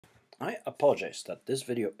I apologize that this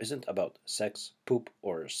video isn't about sex, poop,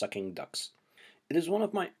 or sucking ducks. It is one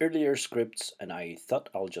of my earlier scripts and I thought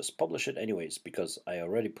I'll just publish it anyways because I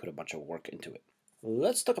already put a bunch of work into it.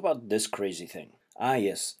 Let's talk about this crazy thing. Ah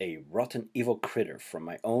yes, a rotten evil critter from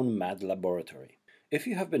my own mad laboratory. If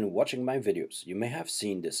you have been watching my videos, you may have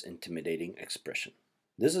seen this intimidating expression.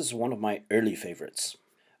 This is one of my early favorites.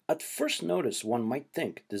 At first notice, one might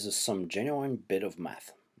think this is some genuine bit of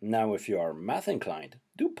math. Now, if you are math inclined,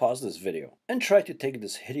 do pause this video and try to take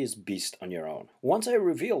this hideous beast on your own. Once I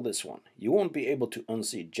reveal this one, you won't be able to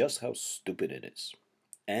unsee just how stupid it is.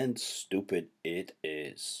 And stupid it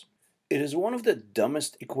is. It is one of the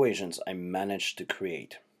dumbest equations I managed to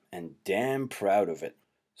create, and damn proud of it.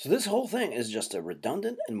 So this whole thing is just a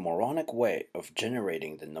redundant and moronic way of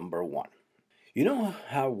generating the number 1. You know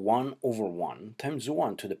how 1 over 1 times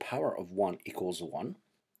 1 to the power of 1 equals 1?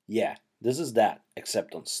 Yeah, this is that,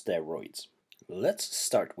 except on steroids. Let's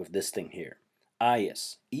start with this thing here. Ah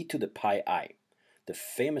yes, e to the pi I, the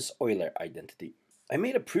famous Euler identity. I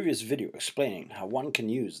made a previous video explaining how one can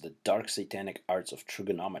use the dark satanic arts of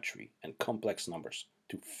trigonometry and complex numbers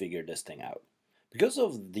to figure this thing out. Because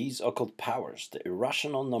of these occult powers, the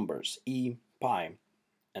irrational numbers e, pi,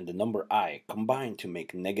 and the number I combine to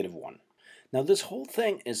make -1. Now this whole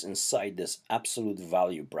thing is inside this absolute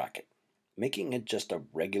value bracket, making it just a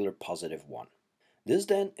regular positive 1. This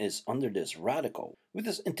then is under this radical with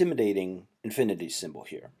this intimidating infinity symbol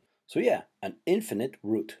here. So yeah, an infinite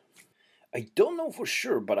root. I don't know for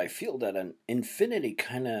sure, but I feel that an infinity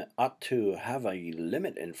kinda ought to have a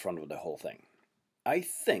limit in front of the whole thing.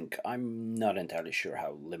 I'm not entirely sure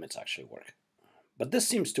how limits actually work. But this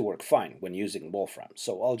seems to work fine when using Wolfram,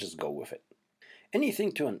 so I'll just go with it.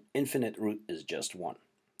 Anything to an infinite root is just 1,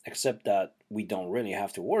 except that we don't really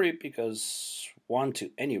have to worry because 1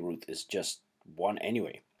 to any root is just 1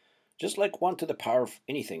 anyway. Just like 1 to the power of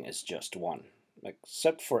anything is just 1,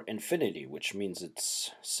 except for infinity, which means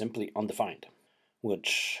it's simply undefined.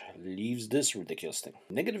 Which leaves this ridiculous thing.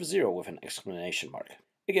 -0 with an exclamation mark.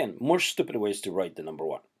 Again, more stupid ways to write the number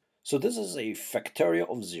 1. So this is a factorial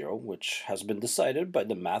of 0, which has been decided by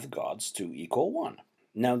the math gods to equal 1.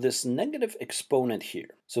 Now this negative exponent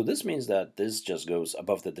here, so this means that this just goes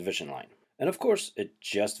above the division line. And of course, it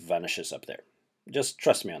just vanishes up there. Just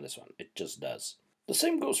trust me on this one, it just does. The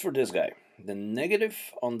same goes for this guy. The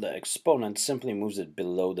negative on the exponent simply moves it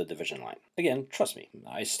below the division line. Again, trust me,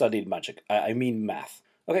 I studied magic, I mean math.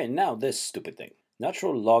 Okay, now this stupid thing.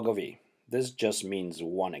 Natural log of e. This just means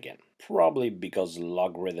 1 again. Probably because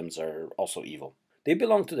logarithms are also evil. They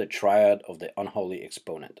belong to the triad of the unholy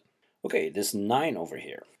exponent. Okay, this 9 over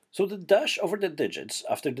here. So the dash over the digits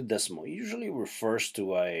after the decimal usually refers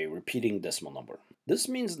to a repeating decimal number. This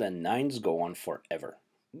means that 9s go on forever,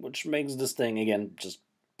 which makes this thing, again, just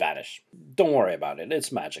vanish. Don't worry about it,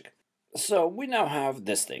 it's magic. So we now have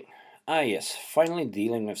this thing. Ah yes, finally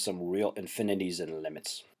dealing with some real infinities and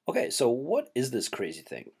limits. Okay, so what is this crazy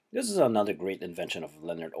thing? This is another great invention of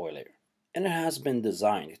Leonhard Euler, and it has been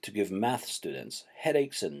designed to give math students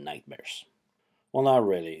headaches and nightmares. Well, not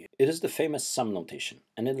really. It is the famous sum notation,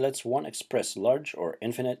 and it lets one express large or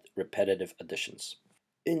infinite repetitive additions.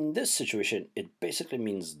 In this situation, it basically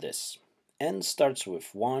means this. N starts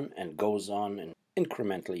with 1 and goes on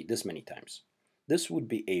incrementally this many times. This would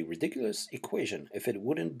be a ridiculous equation if it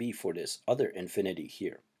wouldn't be for this other infinity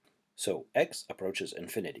here. So x approaches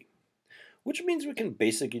infinity, which means we can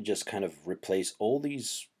basically just kind of replace all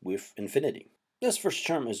these with infinity. This first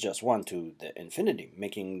term is just 1 to the infinity,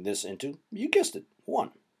 making this into, you guessed it,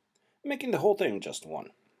 1. Making the whole thing just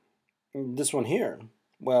 1. This one here,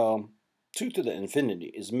 well, 2 to the infinity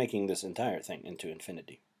is making this entire thing into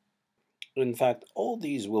infinity. In fact, all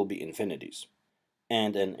these will be infinities.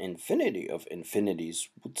 And an infinity of infinities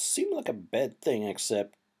would seem like a bad thing,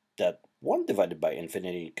 except that 1 divided by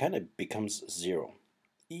infinity kind of becomes 0.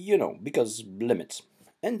 You know, because limits.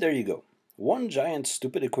 And there you go. One giant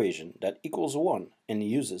stupid equation that equals 1 and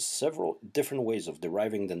uses several different ways of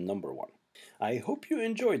deriving the number 1. I hope you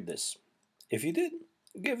enjoyed this. If you did,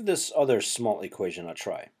 give this other small equation a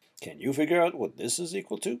try. Can you figure out what this is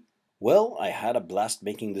equal to? Well, I had a blast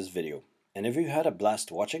making this video, and if you had a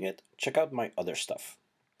blast watching it, check out my other stuff.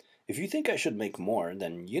 If you think I should make more,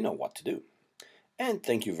 then you know what to do. And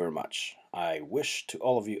thank you very much. I wish to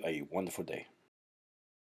all of you a wonderful day.